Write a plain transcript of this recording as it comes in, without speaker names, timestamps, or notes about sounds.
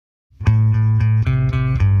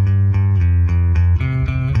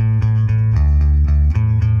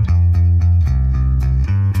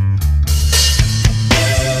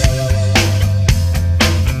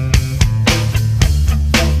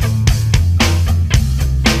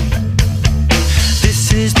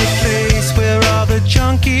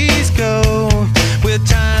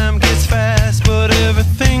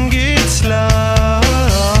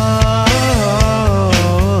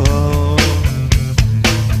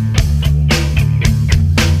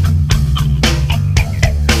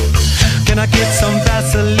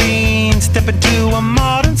a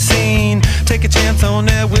modern scene. Take a chance on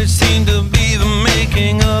that which seemed to be the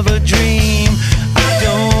making of a dream. I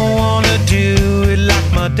don't wanna do it like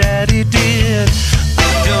my daddy did.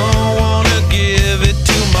 I don't wanna give it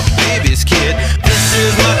to my baby's kid. This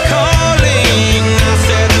is my calling, I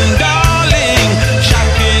said, darling,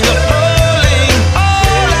 shocking, appalling.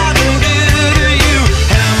 All I can do to you,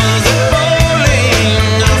 hammers are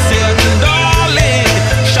falling. I said, darling,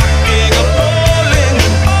 shocking, appalling.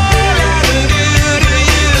 All I can do to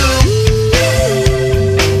you.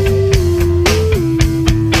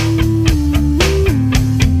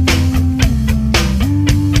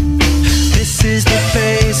 This is the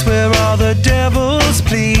place where all the devils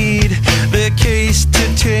plead their case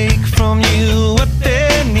to take from you what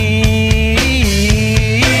they need.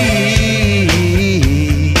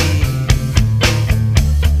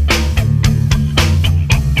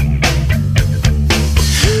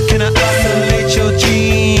 Can I isolate your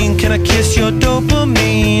gene? Can I kiss your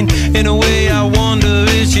dopamine? In a way I wonder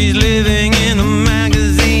if she's living in a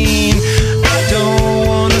magazine. I don't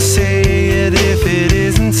wanna say it if it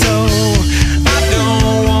isn't so. I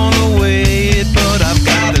don't wanna weigh it, but I've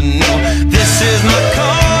gotta know. This is my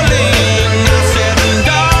calling, I said,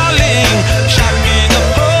 darling, shocking,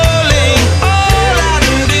 appalling. All I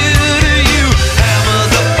can do to you,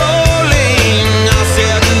 hammers are falling. I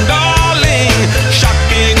said, darling,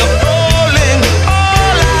 shocking, appalling.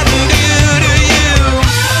 All I can do to you.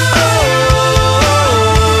 Oh,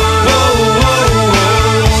 oh, oh,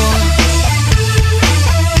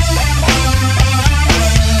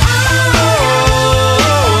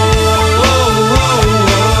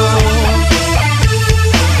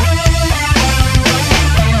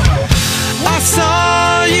 I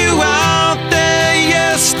saw you out there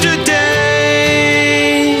yesterday.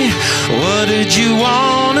 What did you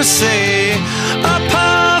wanna say? A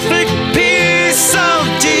perfect piece of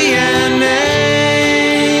DNA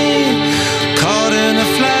caught in a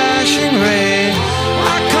flashing ray.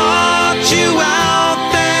 I caught you out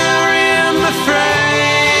there in the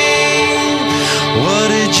fray. What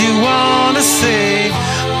did you wanna say?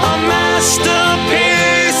 A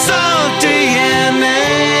masterpiece of DNA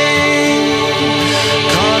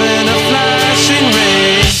caught in a flashing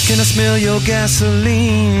ray. Can I smell your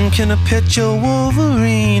gasoline? Can I pet your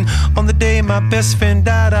Wolverine? On the day my best friend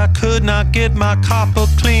died, I could not get my copper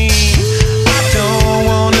clean. I don't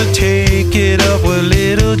wanna take it up with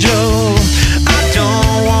little Joe. I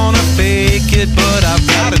don't wanna fake it, but I've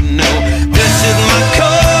gotta